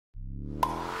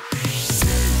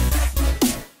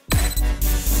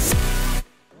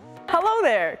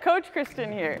there, Coach Kristen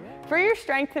here. For your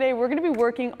strength today, we're gonna be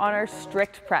working on our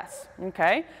strict press,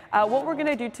 okay? What we're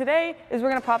gonna do today is we're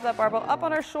gonna pop that barbell up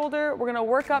on our shoulder. We're gonna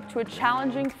work up to a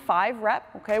challenging 5 rep,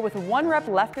 okay, with 1 rep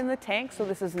left in the tank, so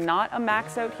this is not a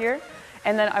max out here.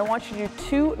 And then I want you to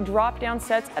do 2 drop down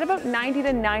sets at about 90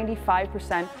 to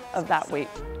 95% of that weight,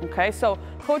 okay? So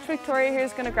Coach Victoria here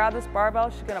is gonna grab this barbell,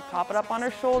 she's gonna pop it up on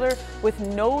her shoulder. With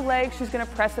no legs, she's gonna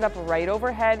press it up right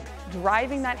overhead,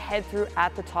 driving that head through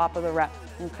at the top of the rep,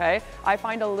 okay? I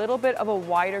find a little bit of a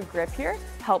wider grip here,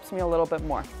 helps me a little bit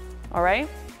more, all right?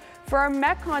 For our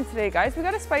Metcon today, guys, we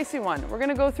got a spicy one. We're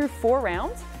gonna go through 4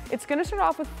 rounds. It's gonna start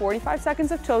off with 45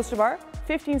 seconds of toes to bar,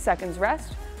 15 seconds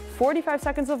rest, 45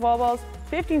 seconds of wall balls,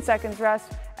 15 seconds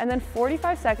rest, and then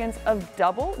 45 seconds of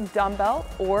double dumbbell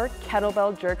or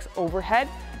kettlebell jerks overhead,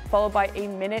 followed by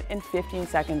 1 minute and 15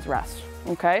 seconds rest,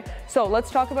 okay? So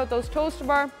let's talk about those toes to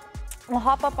bar. We'll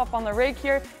hop up on the rig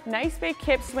here. Nice big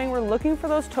hip swing. We're looking for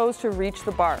those toes to reach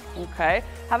the bar, okay?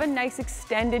 Have a nice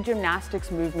extended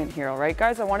gymnastics movement here, all right,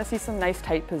 guys? I want to see some nice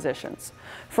tight positions.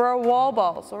 For our wall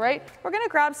balls, all right, we're going to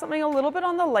grab something a little bit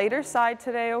on the lighter side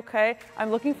today, okay? I'm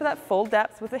looking for that full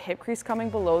depth with the hip crease coming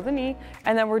below the knee,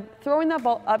 and then we're throwing that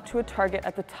ball up to a target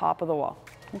at the top of the wall,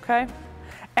 okay?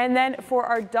 And then for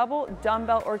our double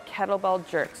dumbbell or kettlebell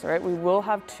jerks, all right, we will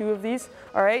have 2 of these,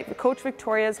 all right? Coach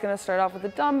Victoria is gonna start off with the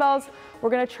dumbbells. We're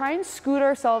gonna try and scoot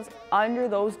ourselves under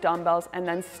those dumbbells and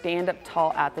then stand up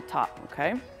tall at the top,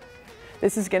 okay?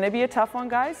 This is gonna be a tough one,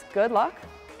 guys. Good luck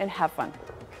and have fun.